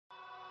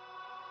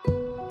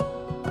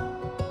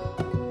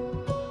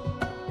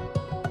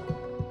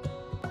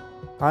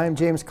I'm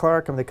James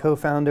Clark. I'm the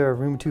co-founder of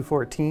Room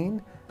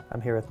 214. I'm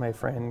here with my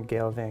friend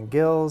Gail Van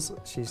Gils.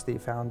 She's the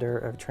founder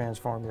of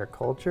Transform Your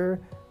Culture.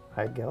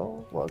 Hi,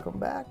 Gail. Welcome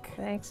back.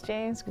 Thanks,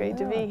 James. Great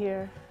to be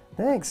here.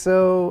 Thanks.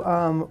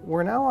 So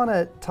we're now on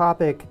a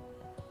topic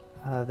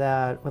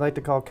that we like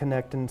to call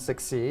Connect and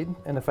Succeed.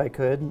 And if I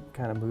could,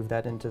 kind of move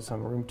that into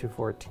some Room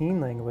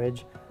 214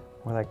 language,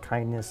 more like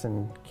kindness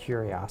and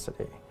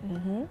curiosity.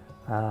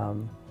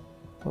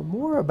 But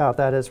more about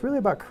that is really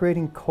about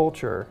creating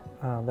culture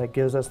that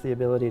gives us the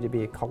ability to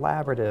be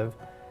collaborative,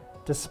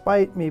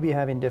 despite maybe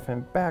having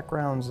different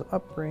backgrounds,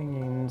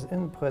 upbringings,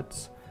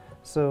 inputs.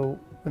 So,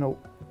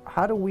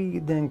 how do we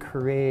then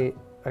create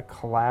a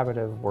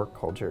collaborative work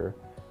culture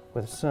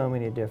with so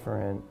many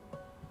different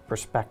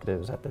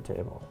perspectives at the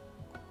table?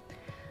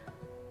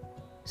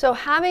 So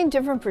having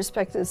different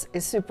perspectives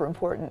is super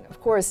important.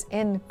 Of course,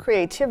 in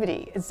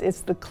creativity,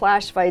 it's the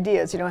clash of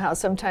ideas. You know how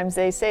sometimes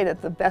they say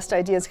that the best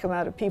ideas come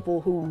out of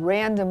people who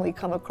randomly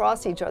come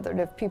across each other. And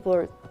if people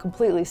are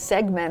completely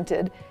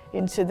segmented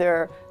into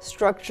their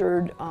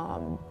structured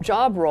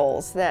job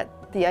roles,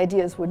 that the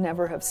ideas would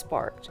never have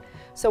sparked.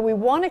 So we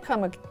want to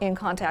come in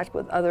contact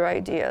with other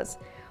ideas.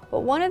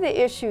 But one of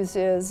the issues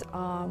is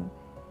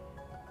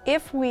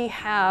if we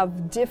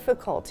have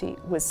difficulty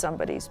with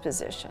somebody's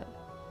position,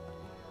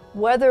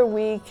 whether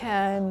we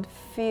can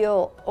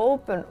feel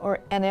open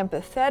and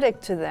empathetic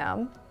to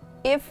them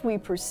if we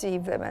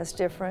perceive them as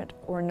different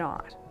or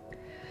not.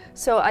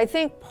 So I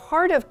think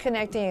part of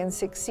connecting and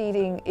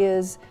succeeding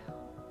is,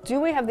 do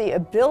we have the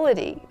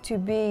ability to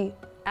be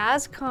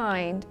as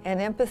kind and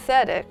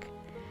empathetic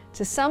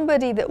to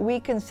somebody that we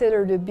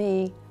consider to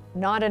be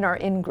not in our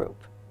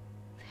in-group?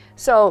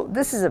 So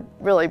this is a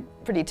really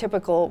pretty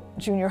typical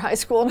junior high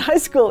school and high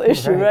school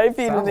issue, right?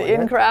 Being in the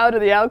in crowd or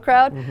the out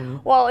crowd.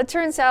 Well, it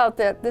turns out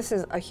that this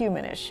is a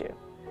human issue.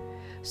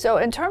 So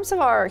in terms of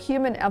our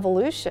human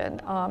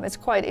evolution, it's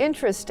quite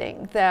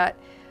interesting that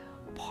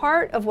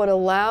part of what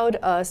allowed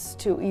us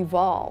to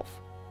evolve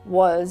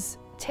was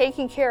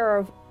taking care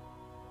of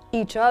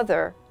each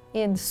other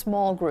in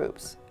small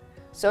groups.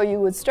 So you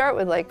would start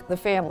with like the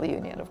family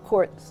unit. Of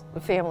course,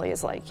 the family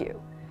is like you.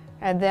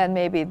 And then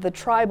maybe the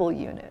tribal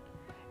unit.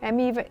 And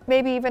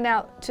maybe even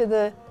out to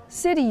the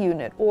city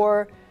unit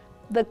or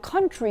the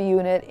country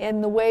unit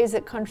in the ways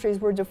that countries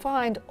were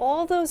defined.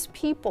 All those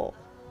people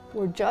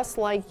were just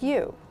like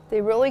you. They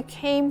really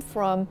came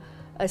from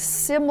a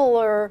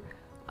similar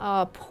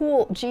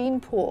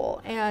gene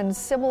pool and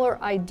similar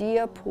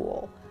idea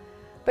pool,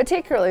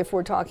 particularly if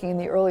we're talking in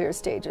the earlier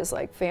stages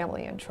like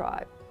family and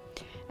tribe.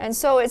 And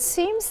so it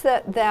seems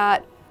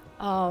that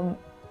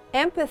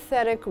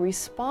empathetic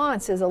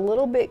response is a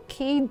little bit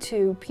keyed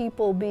to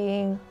people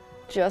being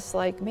just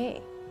like me.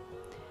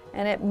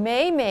 And it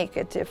may make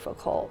it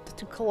difficult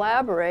to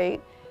collaborate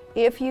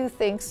if you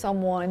think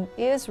someone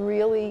is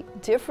really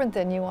different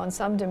than you on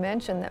some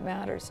dimension that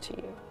matters to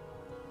you.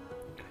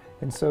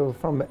 And so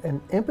from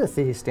an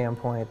empathy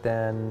standpoint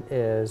then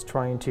is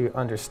trying to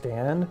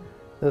understand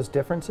those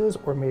differences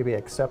or maybe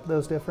accept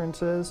those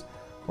differences?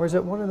 Or is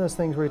it one of those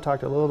things where we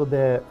talked a little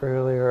bit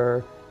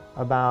earlier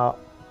about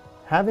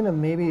having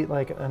maybe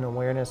like an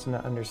awareness and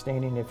an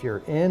understanding if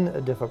you're in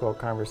a difficult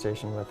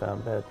conversation with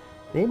them that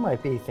they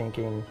might be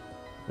thinking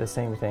the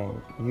same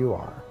thing you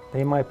are.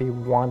 They might be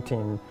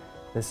wanting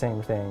the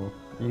same thing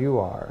you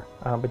are,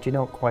 but you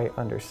don't quite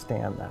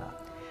understand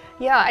that.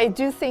 Yeah, I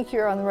do think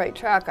you're on the right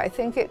track. I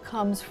think it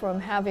comes from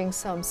having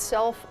some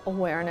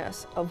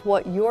self-awareness of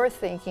what you're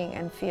thinking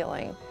and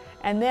feeling,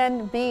 and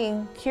then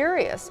being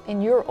curious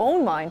in your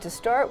own mind to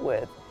start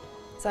with.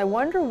 So I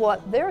wonder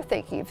what they're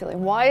thinking and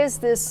feeling. Why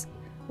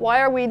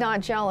are we not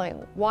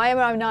gelling? Why am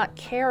I not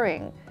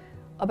caring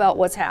about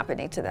what's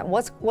happening to them?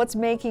 What's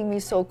making me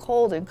so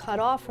cold and cut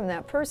off from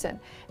that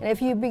person? And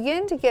if you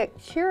begin to get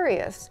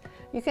curious,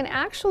 you can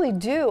actually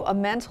do a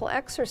mental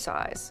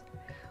exercise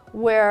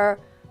where,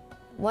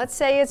 let's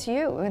say it's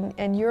you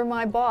and you're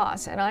my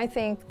boss, and I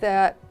think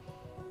that,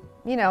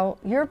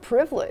 you're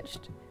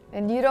privileged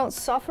and you don't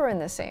suffer in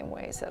the same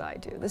ways that I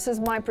do. This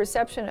is my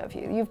perception of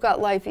you. You've got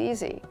life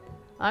easy.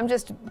 I'm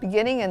just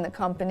beginning in the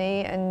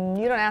company and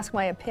you don't ask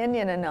my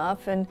opinion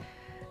enough, and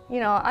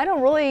I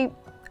don't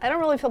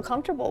really feel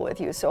comfortable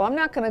with you, so I'm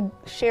not going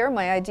to share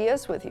my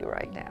ideas with you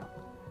right now,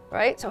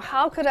 right? So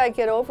how could I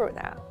get over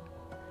that?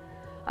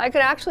 I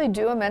could actually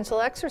do a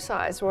mental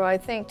exercise where I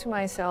think to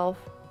myself,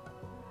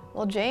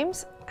 well,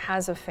 James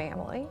has a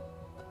family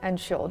and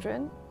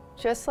children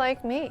just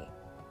like me,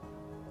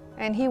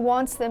 and he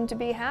wants them to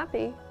be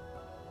happy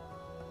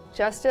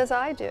just as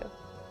I do.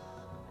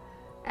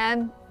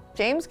 And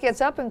James gets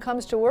up and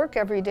comes to work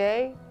every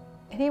day,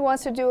 and he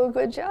wants to do a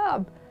good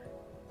job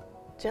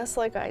just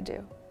like I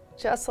do.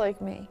 Just like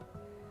me.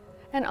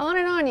 And on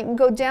you can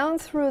go down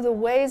through the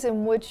ways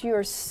in which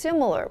you're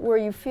similar, where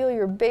you feel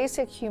your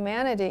basic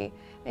humanity,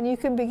 and you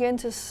can begin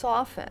to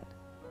soften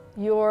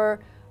your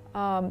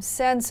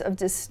sense of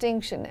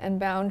distinction and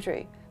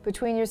boundary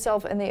between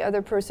yourself and the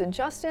other person,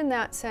 just in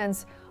that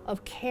sense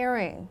of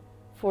caring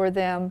for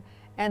them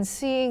and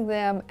seeing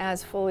them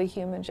as fully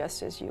human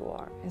just as you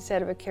are,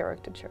 instead of a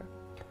caricature.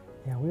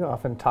 Yeah, we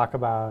often talk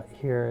about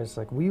here is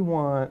like we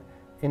want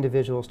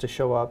individuals to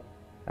show up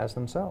as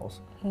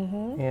themselves.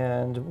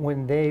 And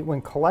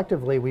when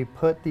collectively we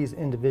put these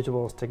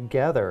individuals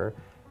together,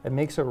 it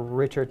makes a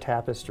richer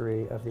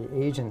tapestry of the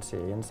agency.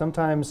 And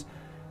sometimes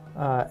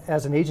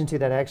as an agency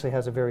that actually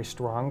has a very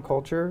strong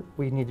culture,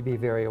 we need to be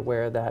very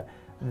aware that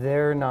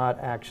they're not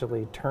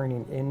actually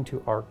turning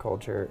into our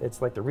culture.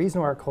 It's like the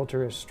reason our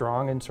culture is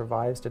strong and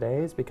survives today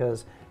is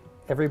because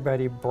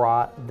everybody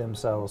brought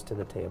themselves to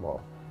the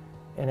table.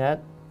 And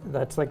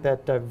that's like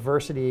that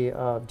diversity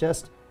of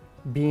just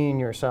being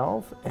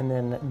yourself and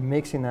then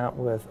mixing that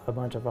with a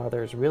bunch of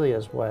others really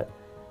is what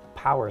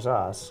powers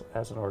us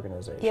as an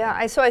organization.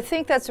 Yeah, so I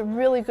think that's a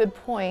really good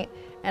point.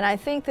 And I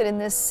think that in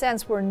this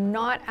sense, we're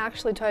not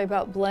actually talking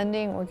about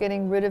blending or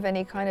getting rid of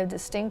any kind of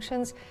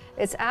distinctions.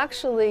 It's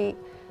actually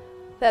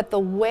that the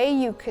way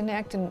you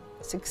connect and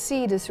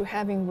succeed is through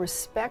having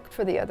respect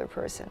for the other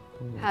person,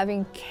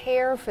 having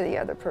care for the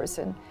other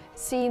person,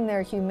 seeing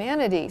their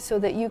humanity so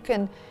that you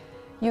can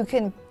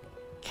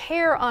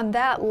care on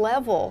that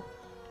level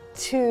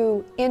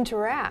to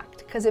interact.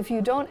 Because if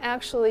you don't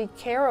actually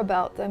care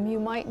about them, you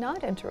might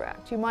not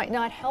interact. You might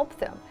not help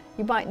them.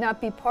 You might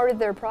not be part of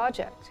their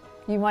project.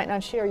 You might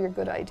not share your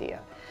good idea.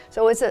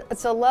 So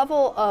it's a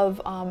level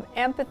of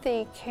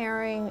empathy,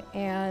 caring,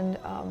 and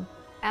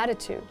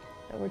attitude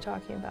that we're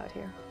talking about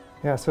here.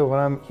 Yeah, so what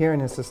I'm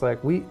hearing is just like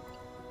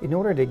in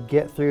order to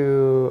get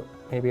through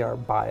maybe our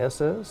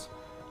biases,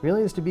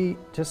 really is to be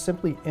just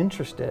simply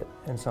interested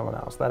in someone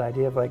else. That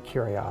idea of like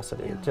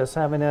curiosity, just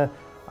having a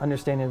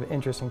understanding of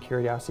interest and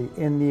curiosity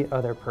in the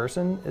other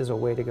person is a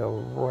way to go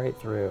right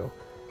through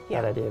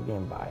that idea of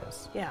being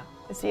biased. Yeah,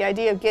 it's the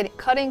idea of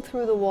cutting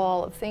through the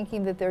wall of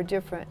thinking that they're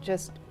different.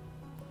 Just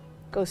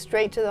go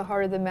straight to the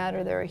heart of the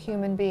matter. They're a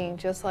human being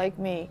just like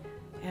me,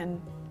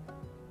 and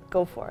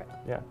go for it.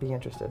 Yeah, be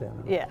interested in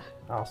them. Yeah.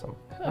 Awesome.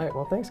 All right,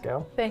 well, thanks,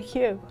 Gail. Thank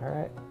you. All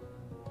right.